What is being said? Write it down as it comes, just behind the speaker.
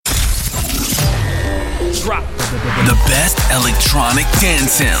drop. The best electronic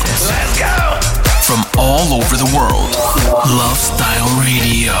dance sounds. Let's go! From all over the world. Love Style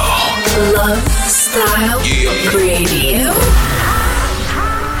Radio. Love Style Radio.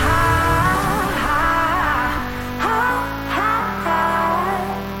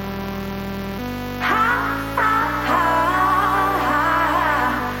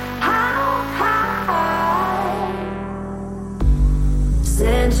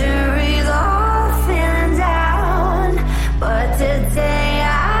 Centuries off and down, but today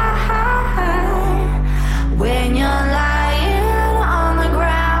when you're lying on the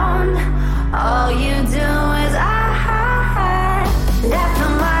ground, all you do is left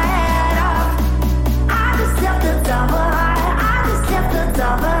my head up. I just left the double high. I just left the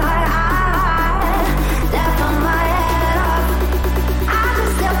double high. Left my head up. I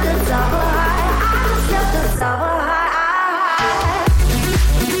just left the double high. I just left the double high.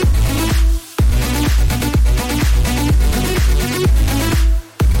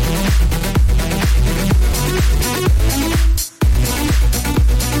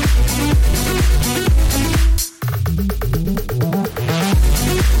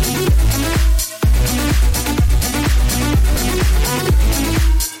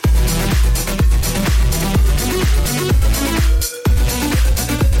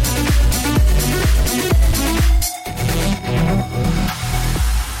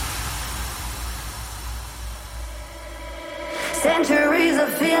 Centuries of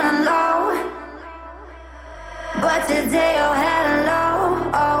feeling low, but today you're heading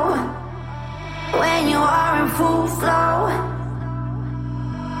low. Oh, when you are in full flow,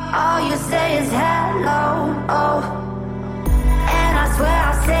 all you say is hello. Oh, and I swear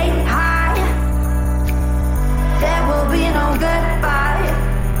I'll say hi. There will be no goodbye,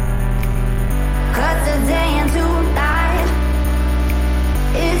 'cause today and tonight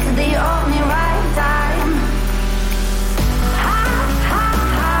is the only right time.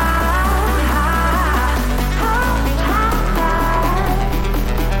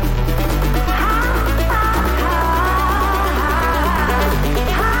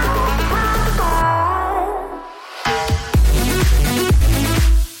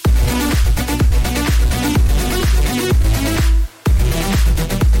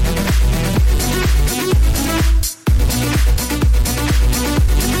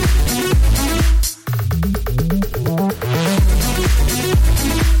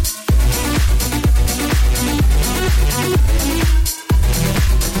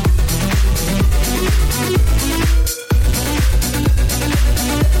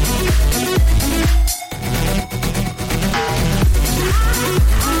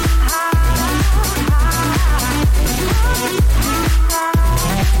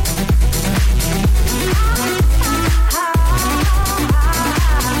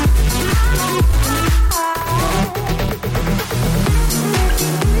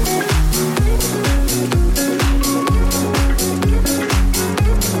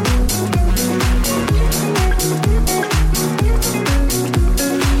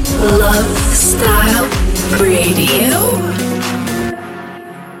 Love Style Radio.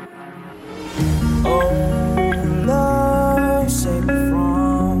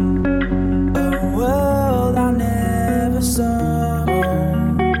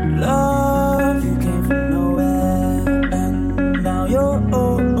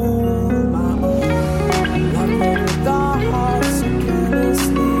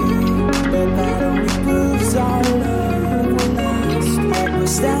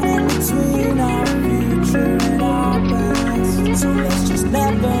 Standing between our future and our past, so let's just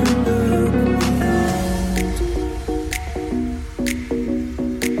never look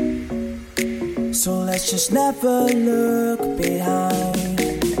behind. So let's just never look behind.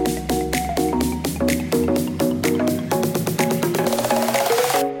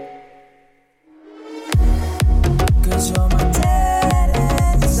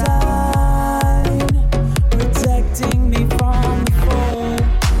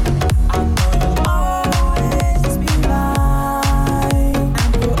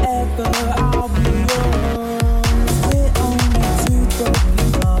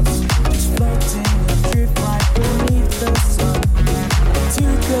 Just floating adrift right beneath the sun.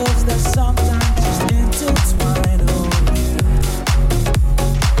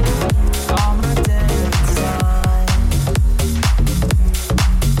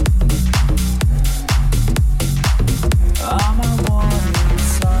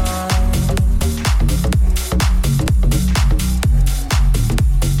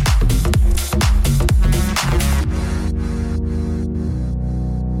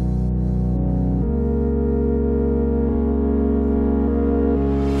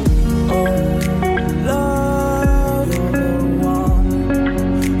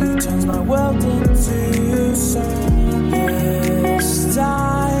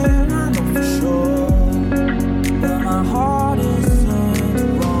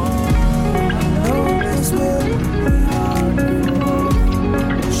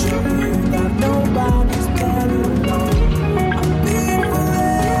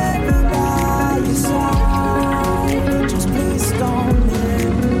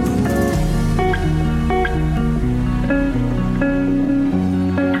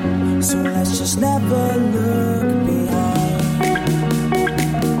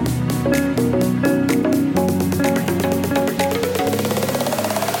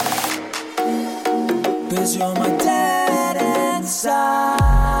 'Cause you're my dead inside,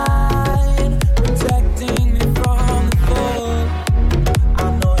 protecting me from the fall. I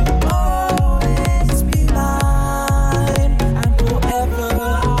know you'll always be mine, and forever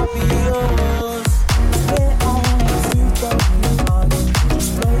I'll be yours. We're only two broken hearts, just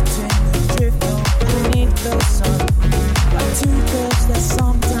floating adrift beneath the sun, like two curves that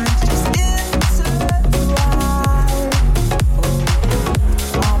sometimes just intertwine.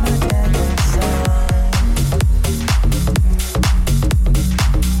 Oh, all my dead inside.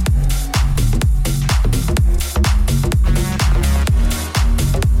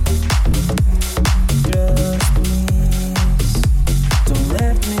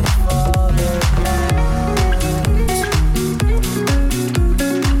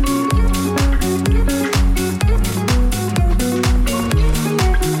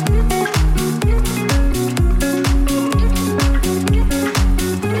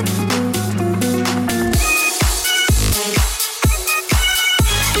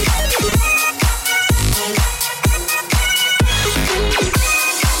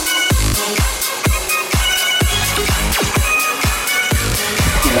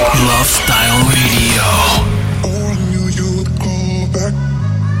 Love Style Radio. Oh, I knew you would call back.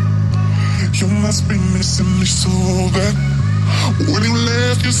 You must be missing me so bad. When you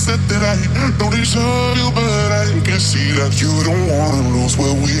left, you said that I don't deserve you, but I can see that you don't wanna lose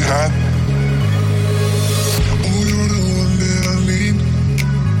what we had. Oh, you're the one that I need.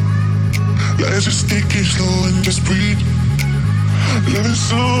 Let's just take it slow and just breathe. Living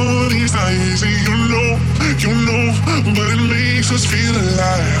someone is not easy, you know, but it makes us feel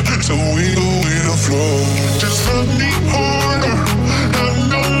alive, so we go with the flow. Just love me harder, have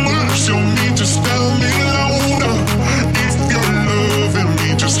no mercy on me, just tell me louder. If you're loving me,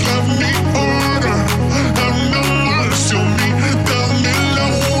 just love me harder, have no mercy on me, tell me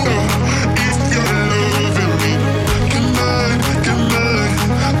louder. If you're loving me, can I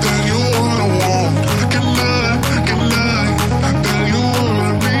tell you what I want? Can I tell you what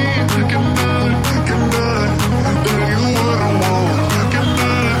I need? Can I tell you what I want? Can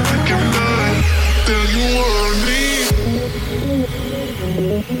I tell you what I need?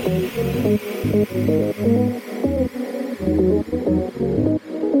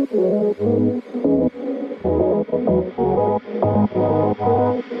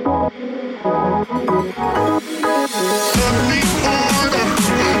 Love me harder,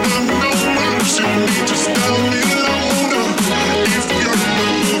 have no mercy on me, just tell me louder. If you're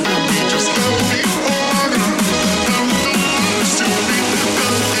loving me, just love me harder, have no mercy on me,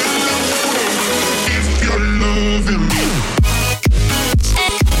 tell me louder. If you're loving me.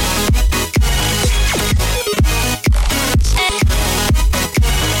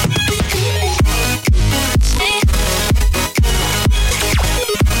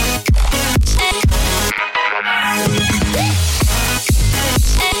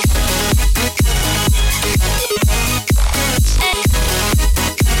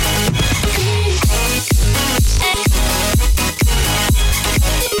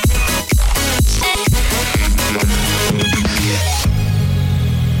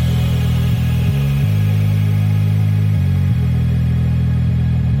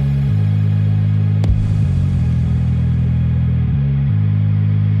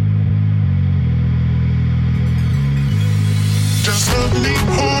 Just love me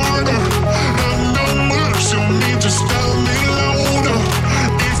harder, have no mercy on me, just tell me louder.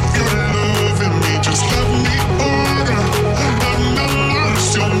 If you're loving me, just love me harder, have no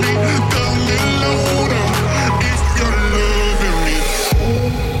mercy on me, tell me louder. If you're loving me.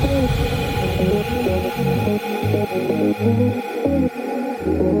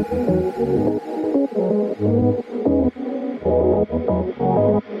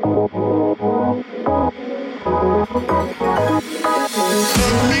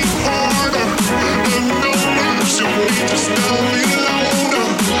 Love me harder, have no mercy on me, just tell me louder.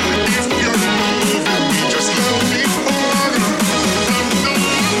 If you're loving me, just love me harder, have no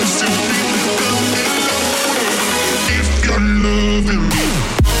mercy on me, tell me louder. If you're loving me.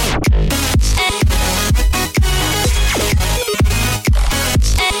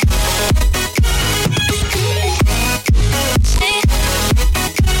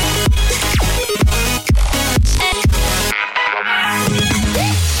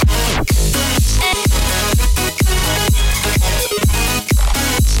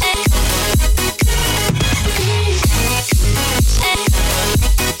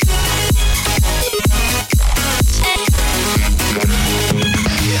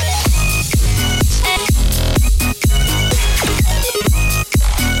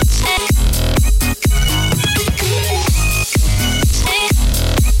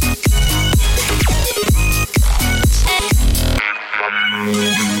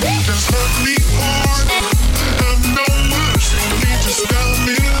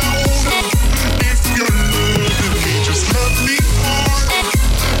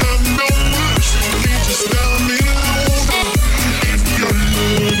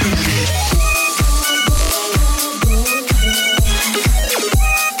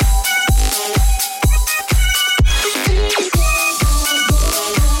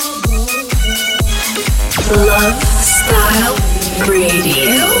 Love Style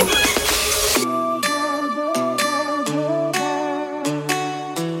Radio.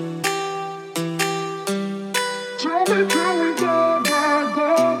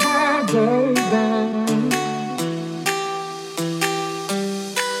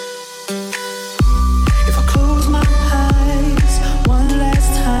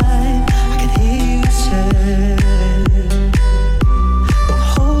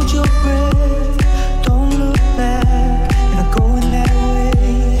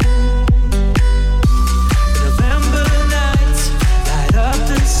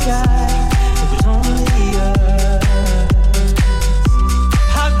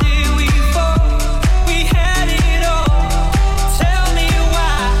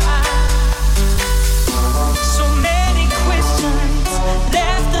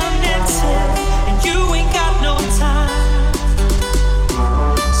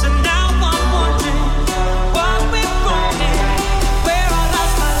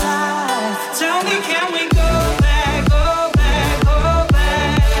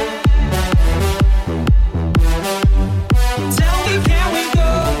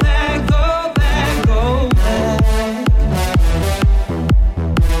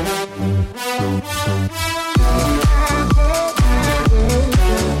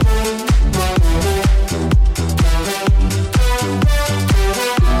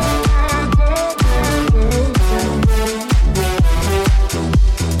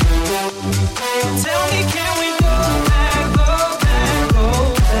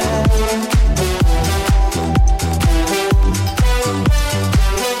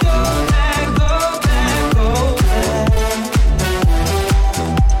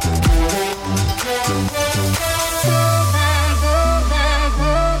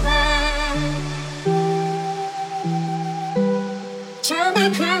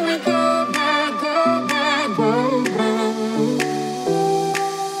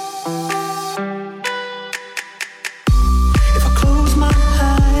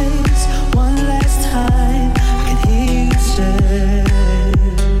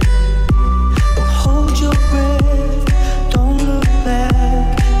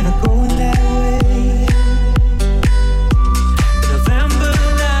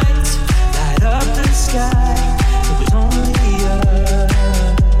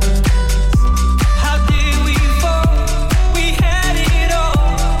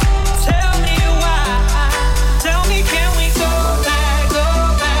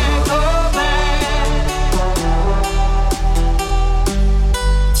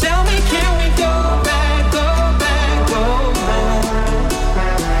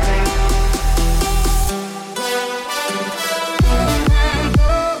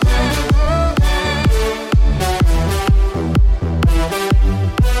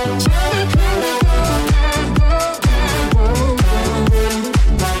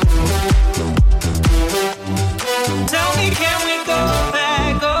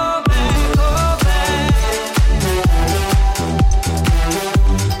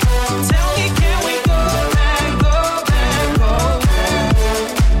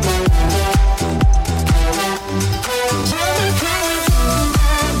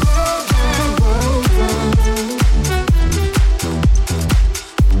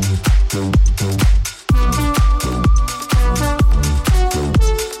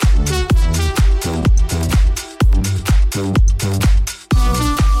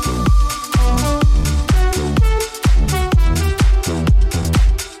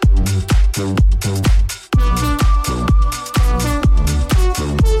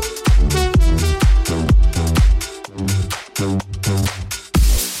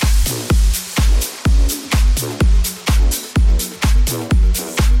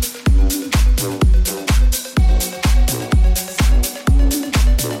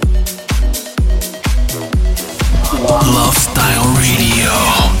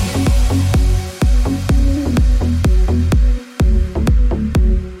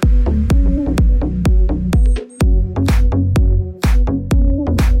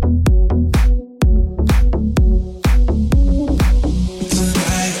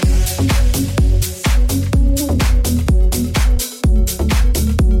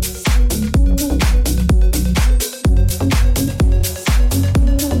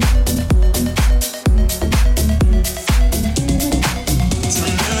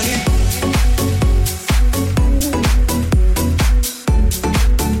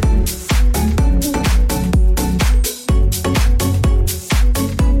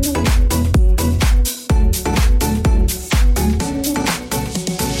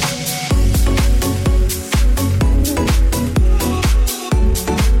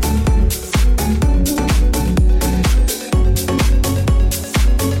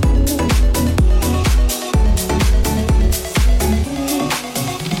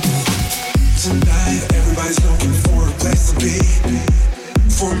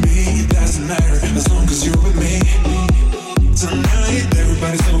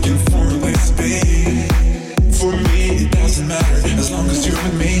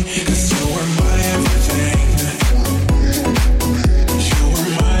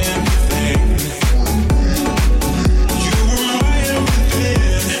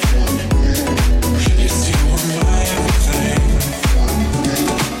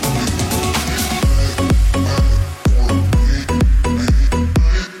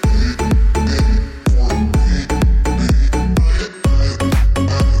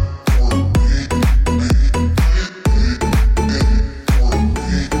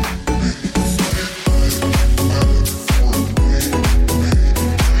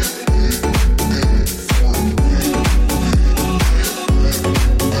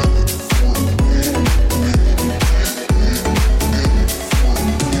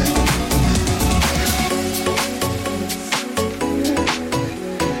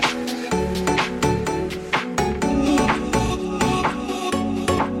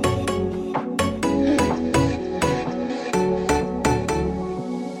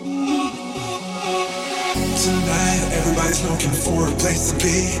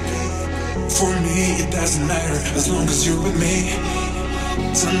 be. For me, it doesn't matter as long as you're with me.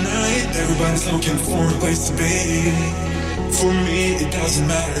 Tonight, everybody's looking for a place to be. For me, it doesn't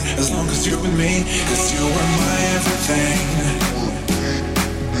matter as long as you're with me. 'Cause you are my everything.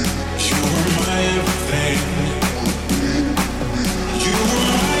 You are my everything. You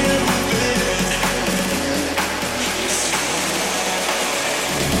are my everything.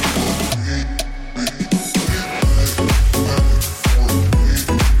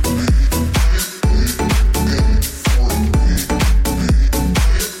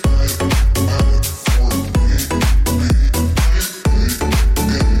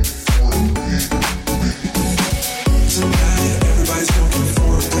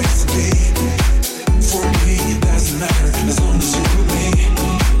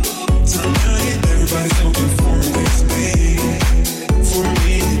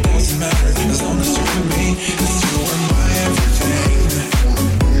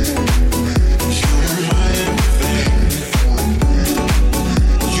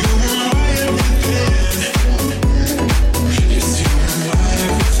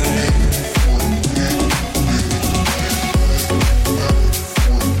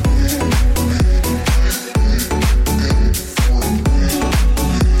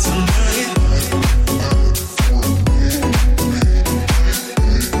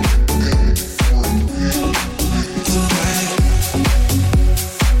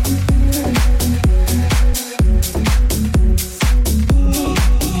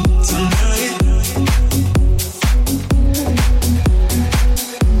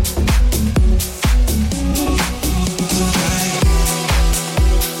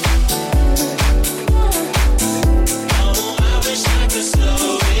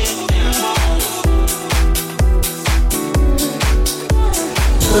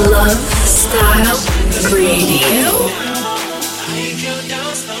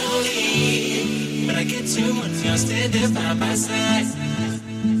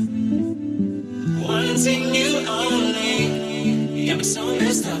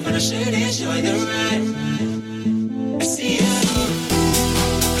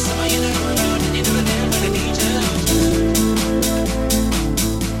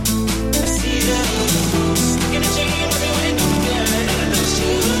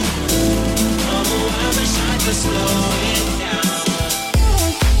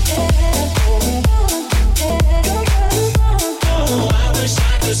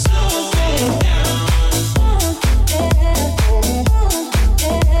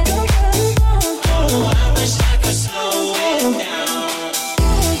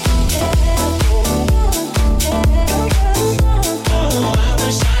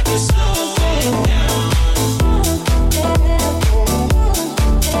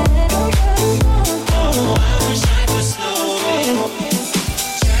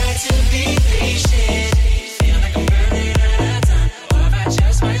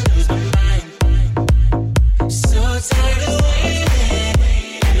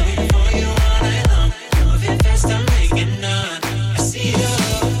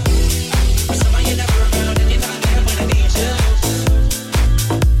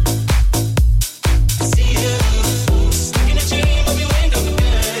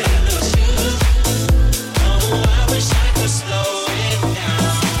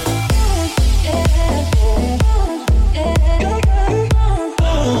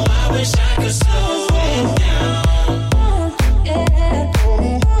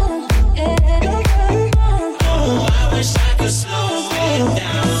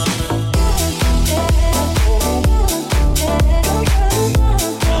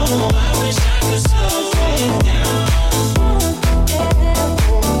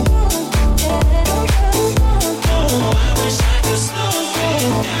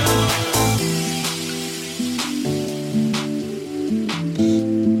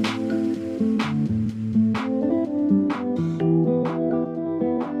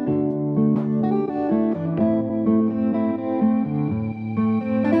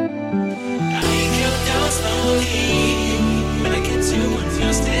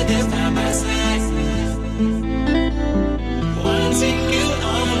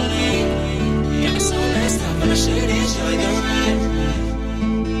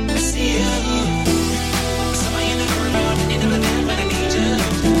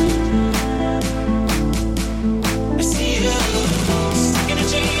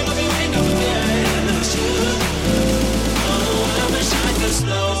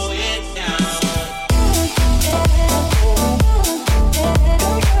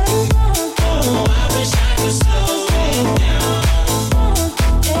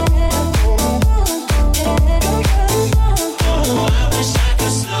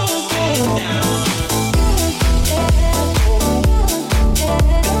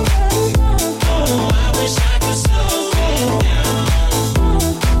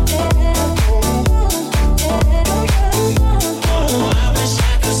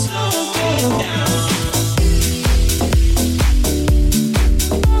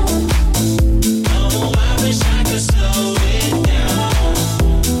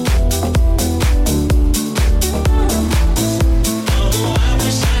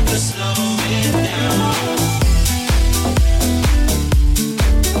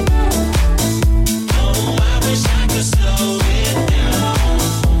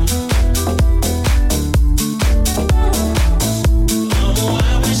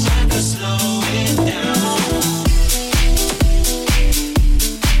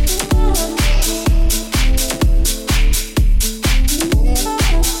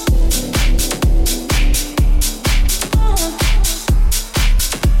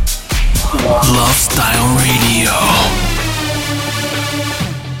 Love Style Radio.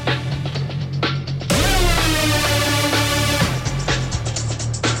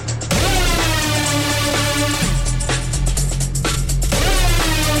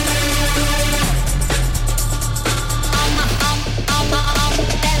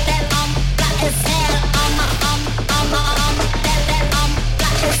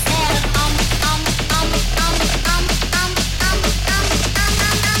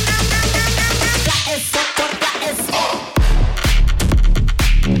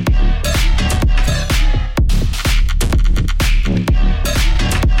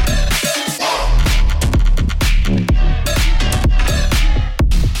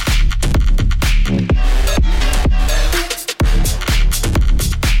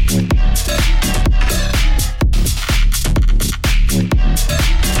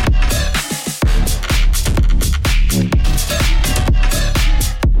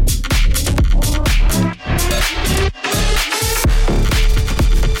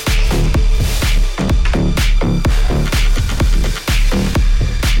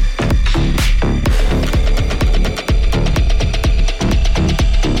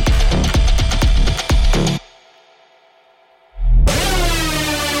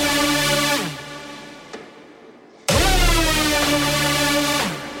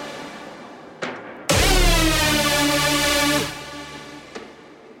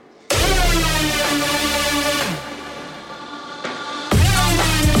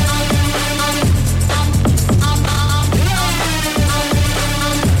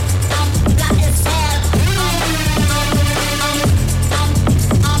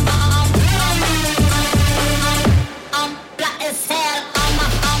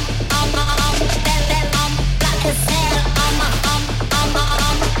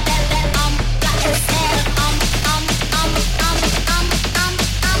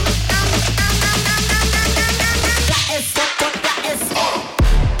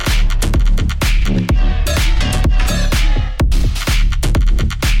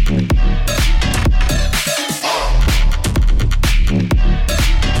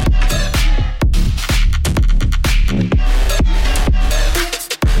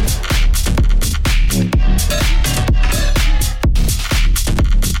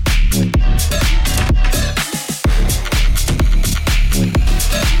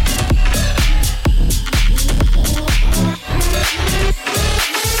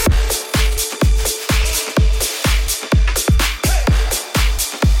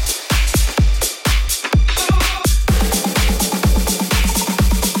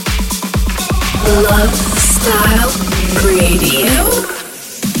 Love Style Radio.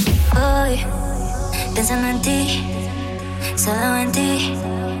 Hoy, pensando en ti, solo en ti,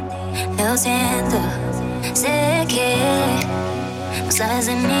 lo siento. Sé que no sabes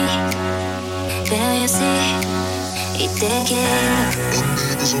de mí, pero yo sí, y te quiero.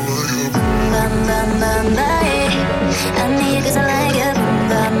 Bam, bam, bam, bye. I need you 'cause I like you.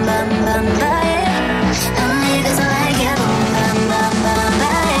 Bam, bam, bam, bye. I need you 'cause I like you. Bam, bam, bam,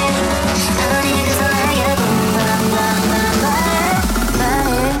 bye. I need you 'cause I like you. Bam, bam, bam, bye,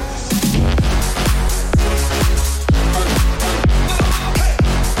 bye.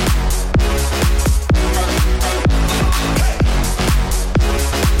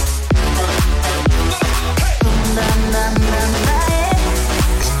 Bam, bam, bam, bye.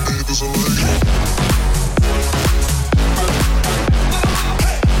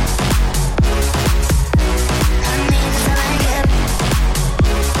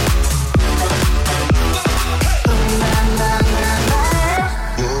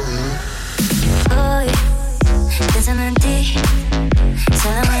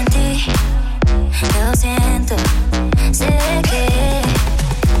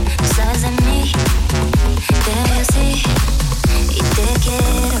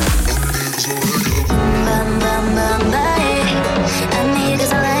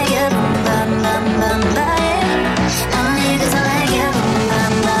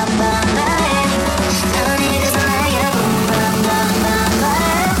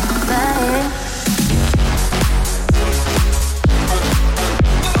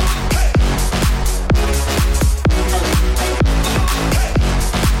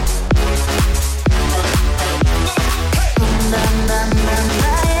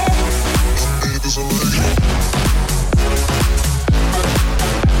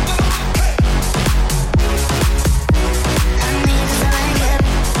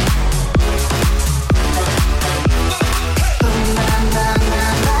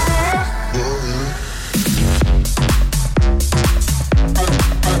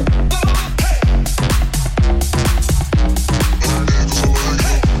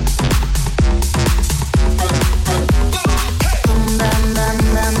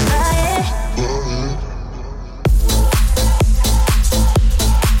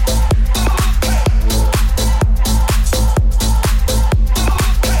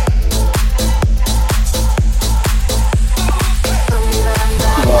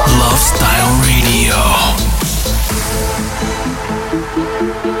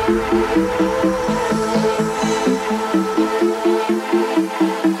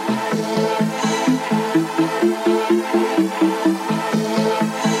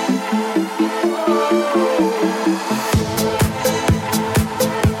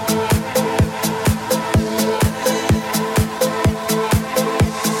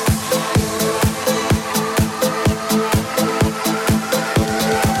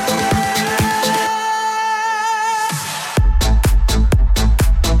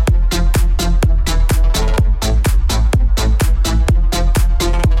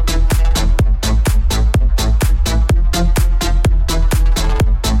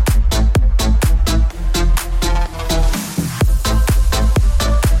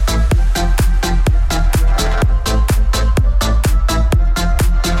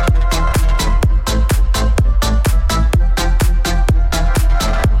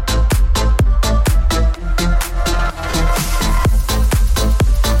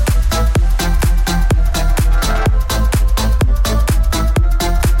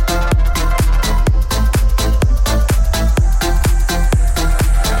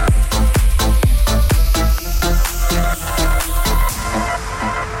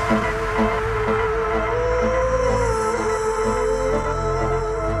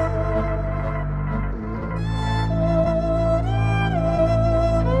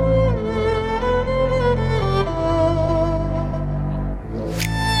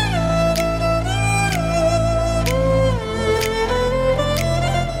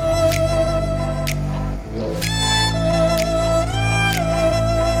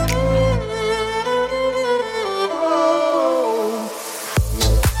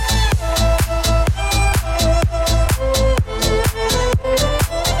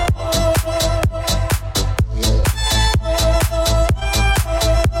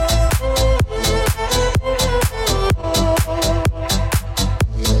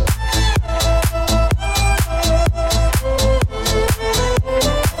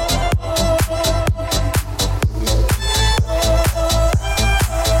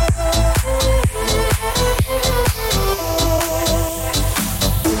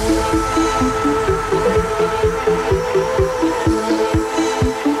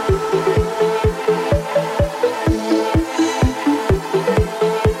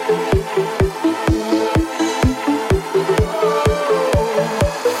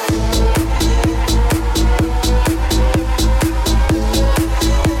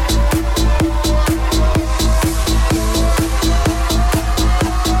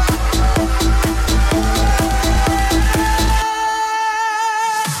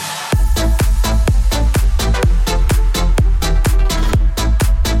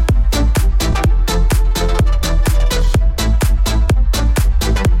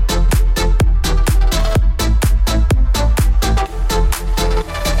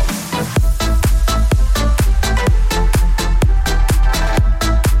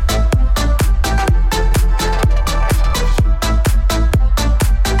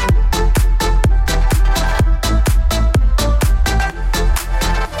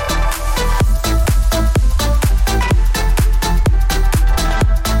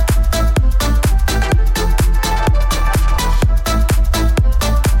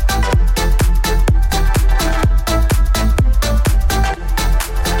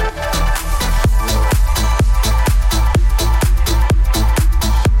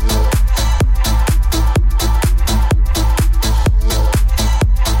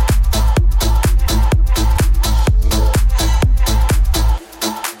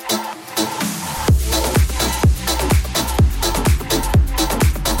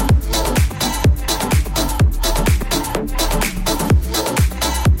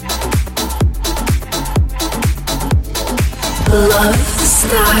 Love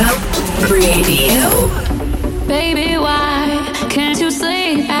Style Radio. Baby, why can't you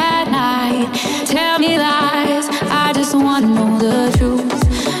sleep at night? Tell me lies, I just wanna know the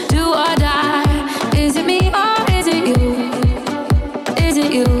truth. Do or die, is it me or is it you? Is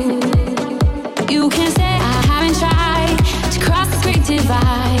it you? You can say I haven't tried to cross this great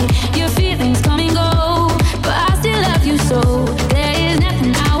divide. Your feelings come and go, but I still love you so. There is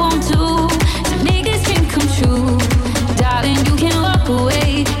nothing I won't do to make this dream come true. Darling, you can walk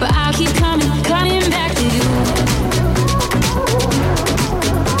away, but I'll keep coming back to you.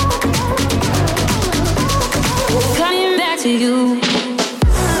 Coming back to you.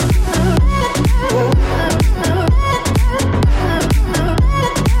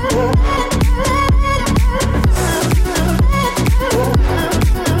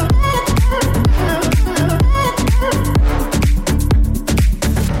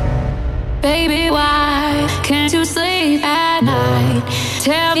 Baby, why can't you sleep at night?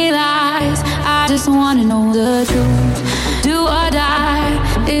 Tell me lies, I just wanna know the truth. Do or die,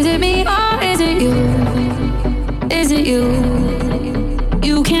 is it me or is it you? Is it you?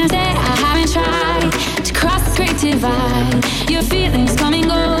 You can say I haven't tried to cross this great divide. Your feelings come and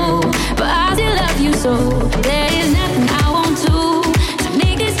go, but I still love you so. There is nothing I won't do to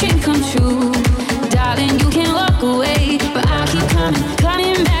make this dream come true. Darling, you can walk away, but I'll keep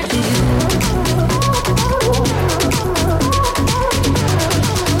coming back to you.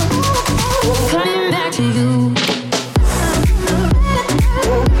 Coming back to you.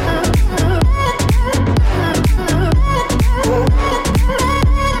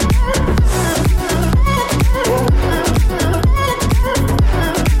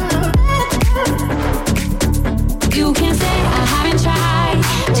 You can say I haven't tried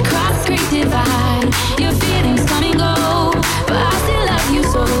to cross the great divide. Your feelings come and go, but I still love you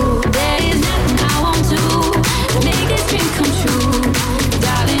so. There is nothing I won't do to make this dream come true.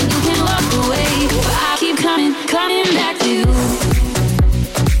 Darling, you can walk away, but I keep coming back to you.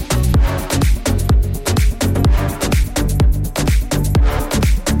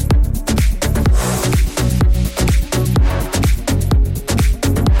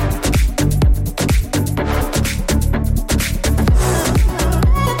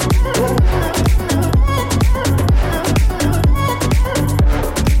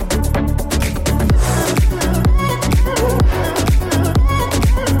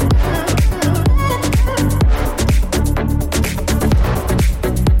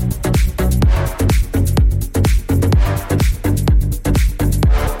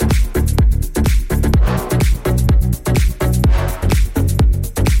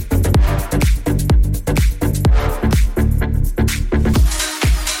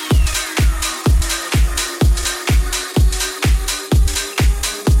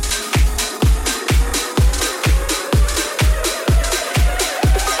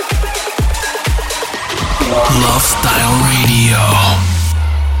 Love Style Radio.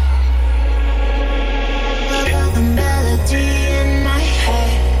 The melody in my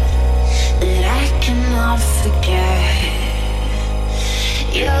head that I cannot forget.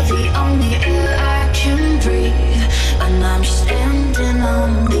 You're the only air I can breathe, and I'm standing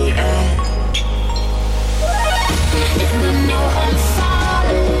on the edge. And I know I'm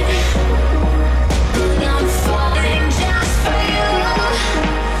falling, but I'm falling just for you.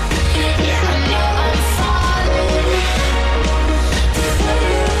 Yeah, I know I'm falling for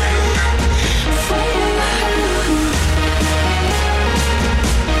you, for you.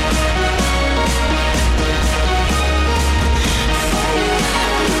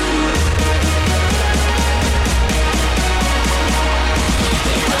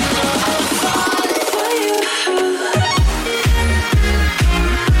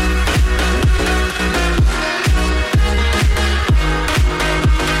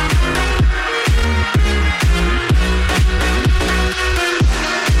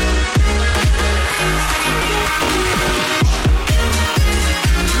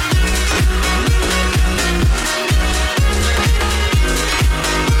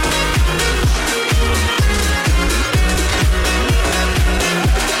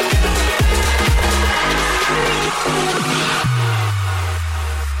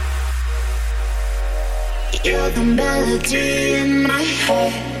 You're the melody in my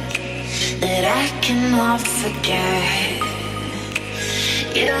head that I cannot forget.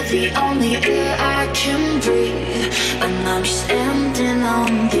 You're the only air I can breathe, and I'm standing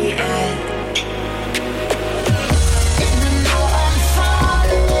on the edge. And I know I'm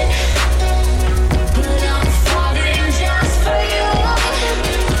falling, but I'm falling just for you.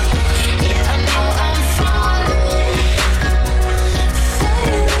 Yeah, I know I'm falling for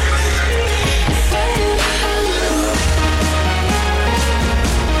you, for you.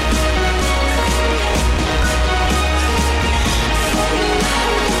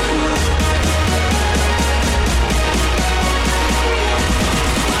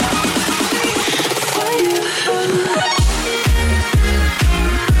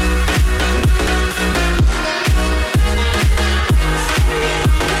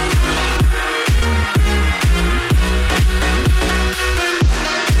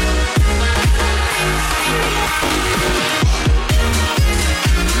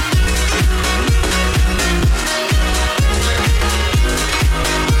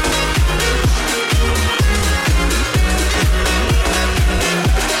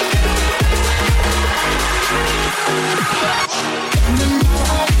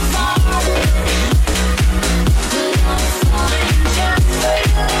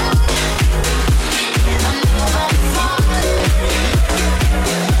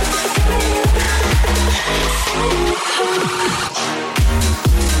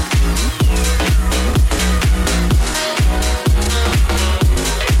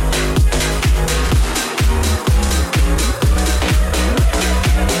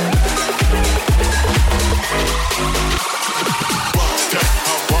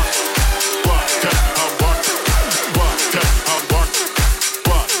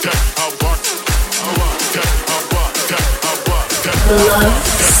 Love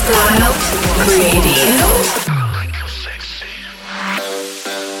Style Radio.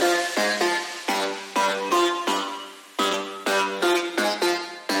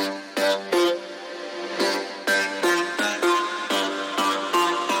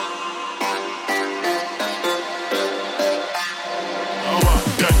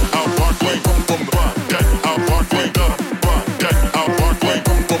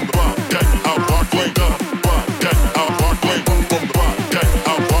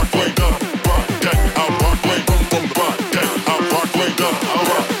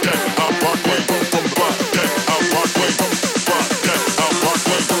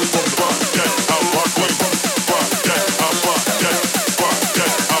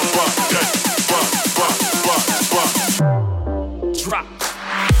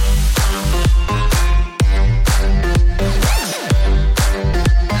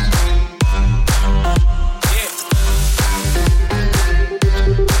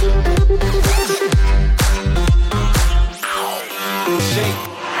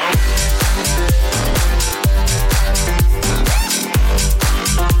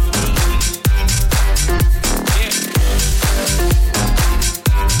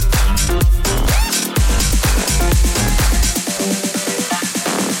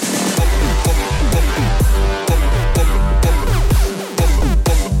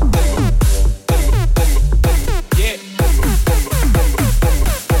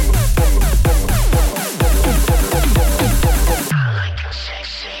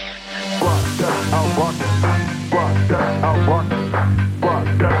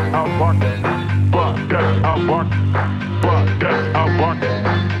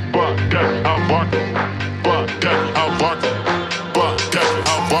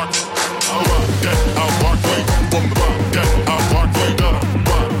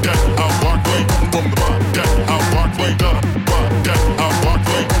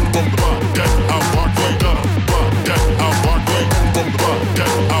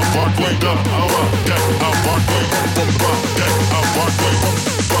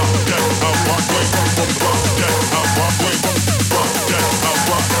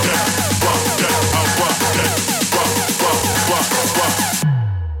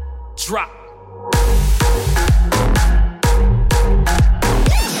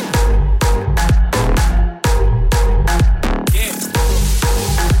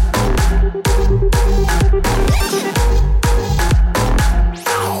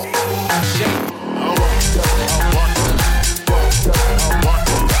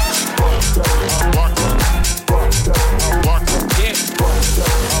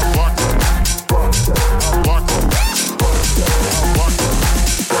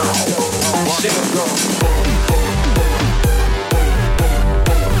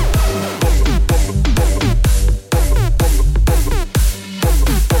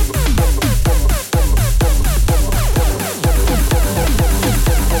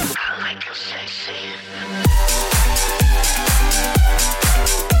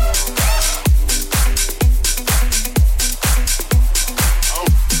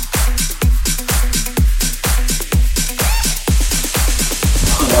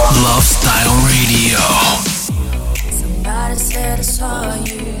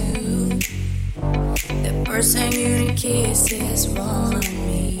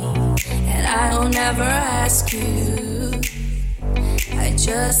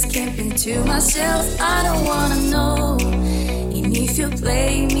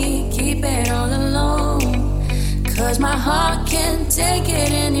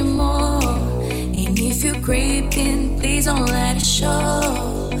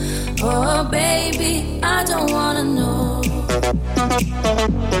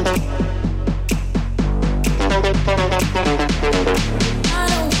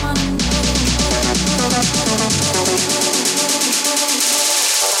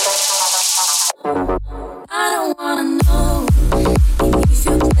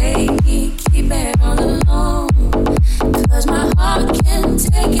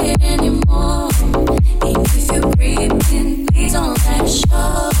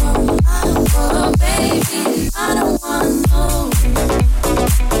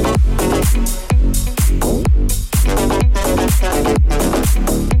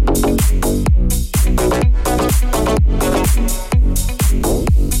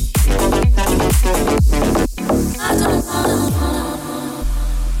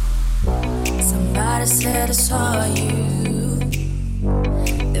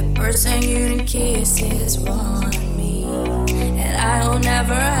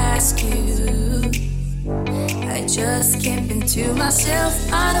 To myself,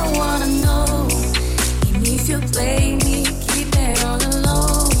 I don't wanna know. And if you play me, keep it all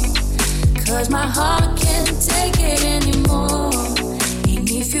alone. 'Cause my heart can't take it anymore. And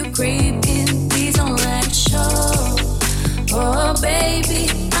if you creeping, please don't let it show. Oh baby,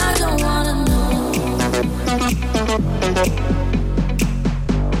 I don't wanna know.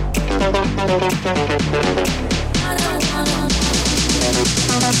 I don't wanna know.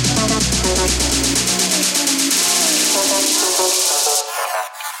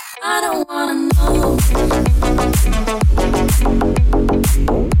 I don't wanna know.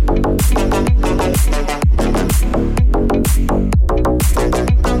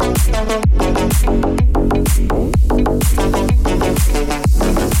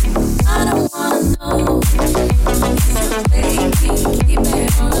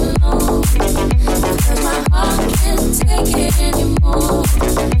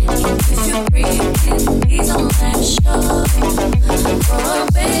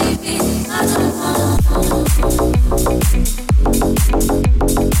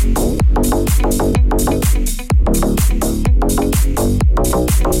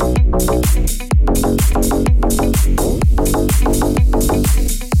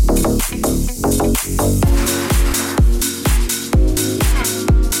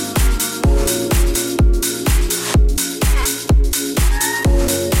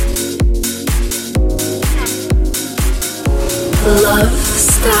 Love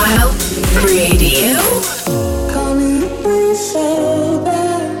Style Radio. Call me when you say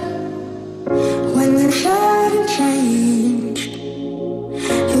that, when it hadn't changed,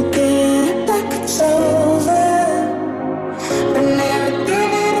 you get it back, it's over, but never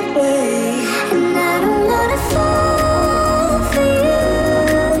give it away. And I don't wanna fall for you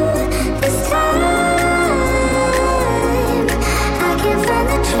this time. I can't find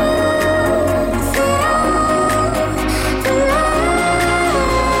the truth in the lies.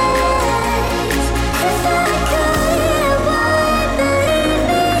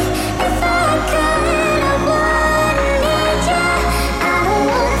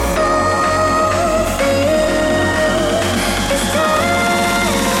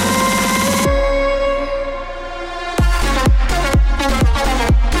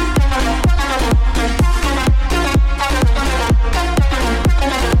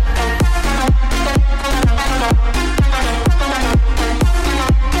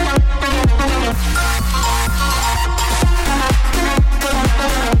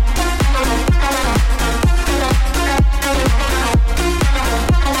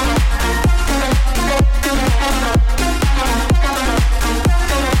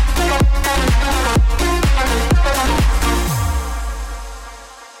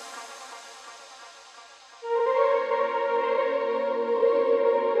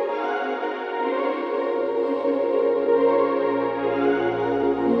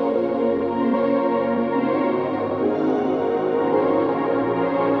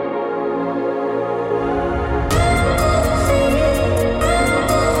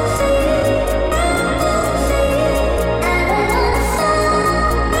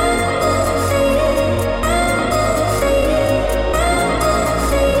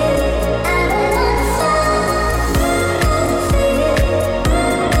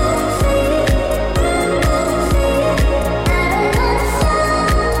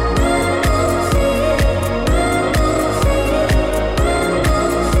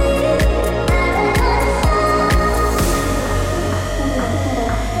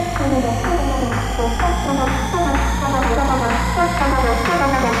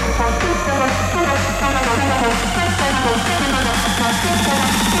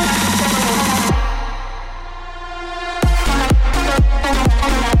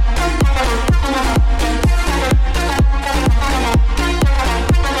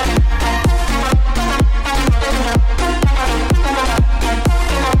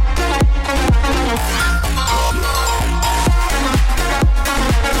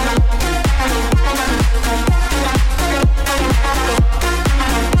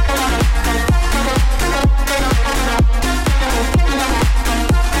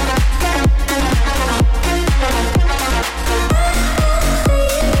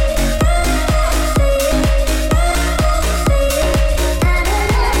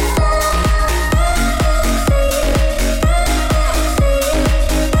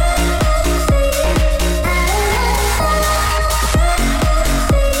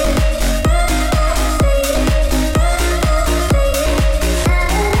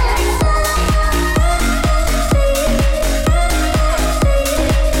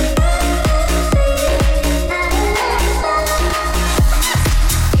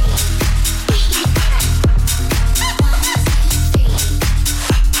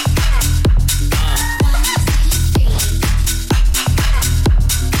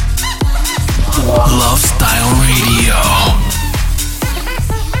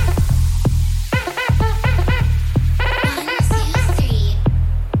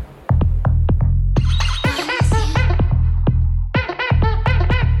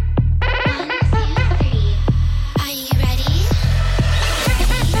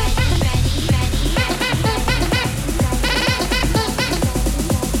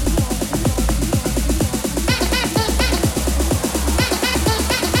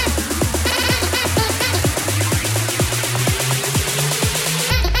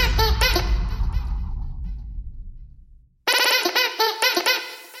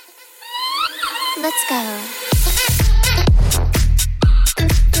 Let's go.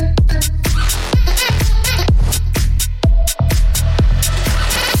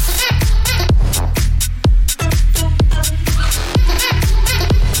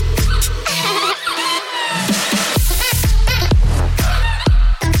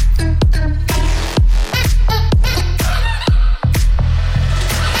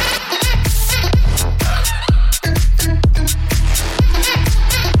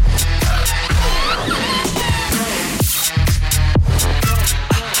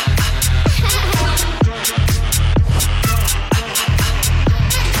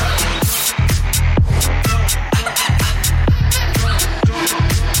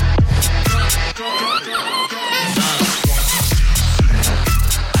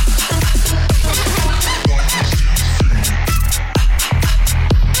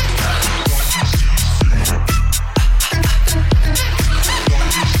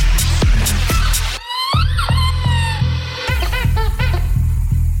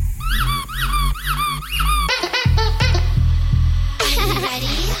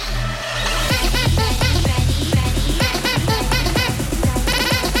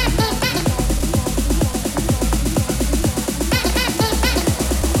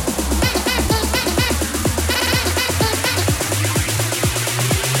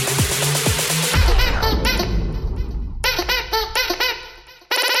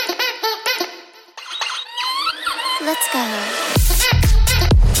 Let's go.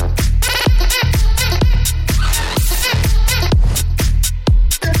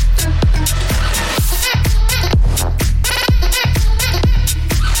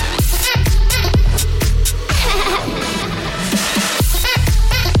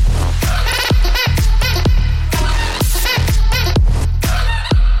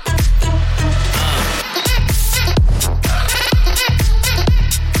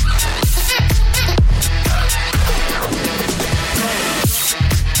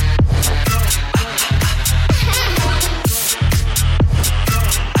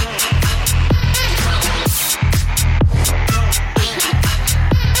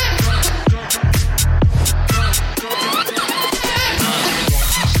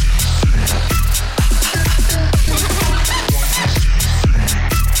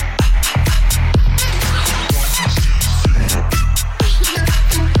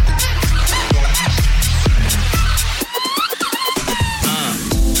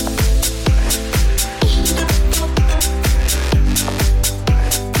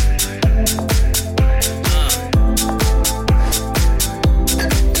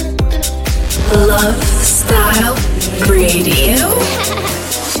 Love Style Radio.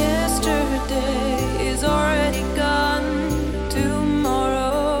 Yesterday is already gone.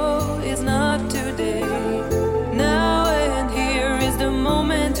 Tomorrow is not today. Now and here is the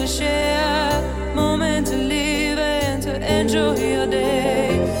moment to share, moment to live and to enjoy your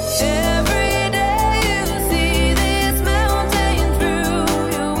day. Every day you see this mountain through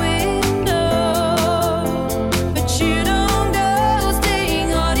your window, but you don't go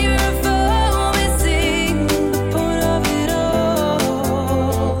staying on your phone, missing the point of it all.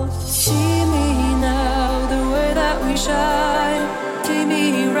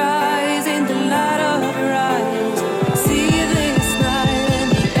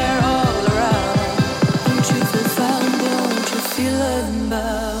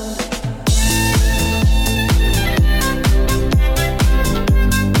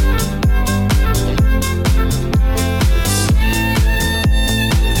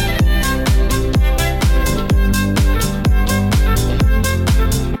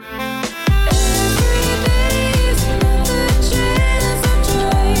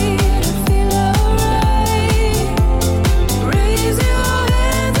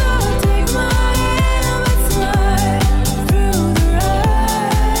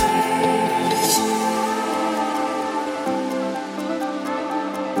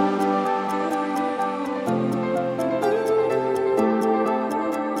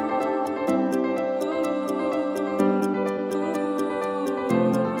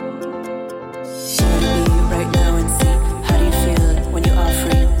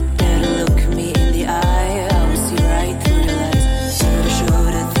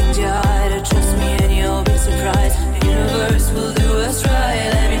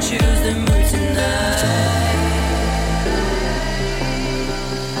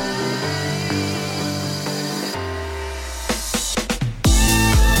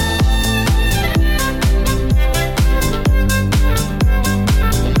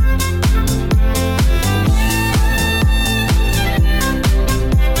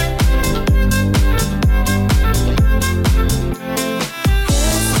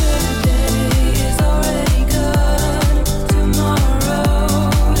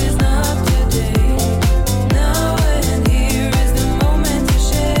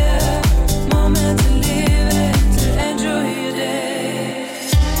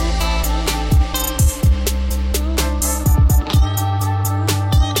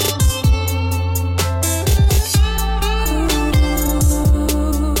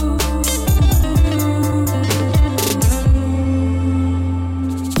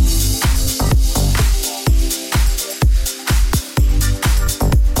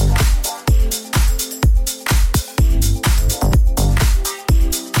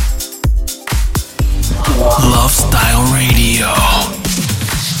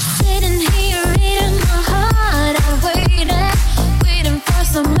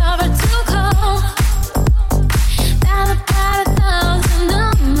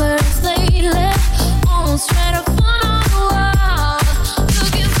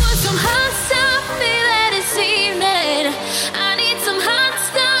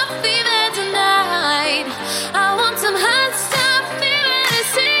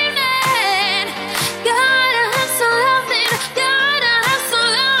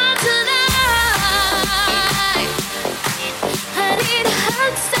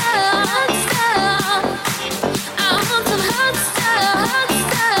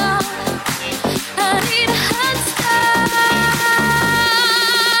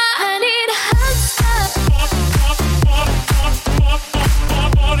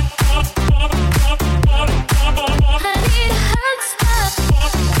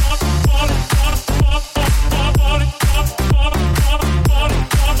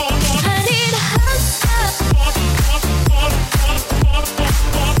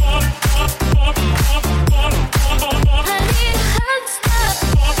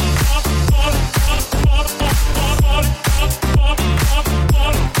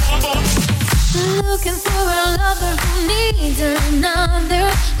 looking for a lover who needs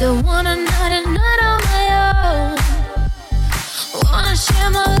another. Don't want a night and night on my own. Wanna share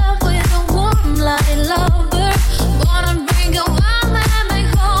my love with a warm light love.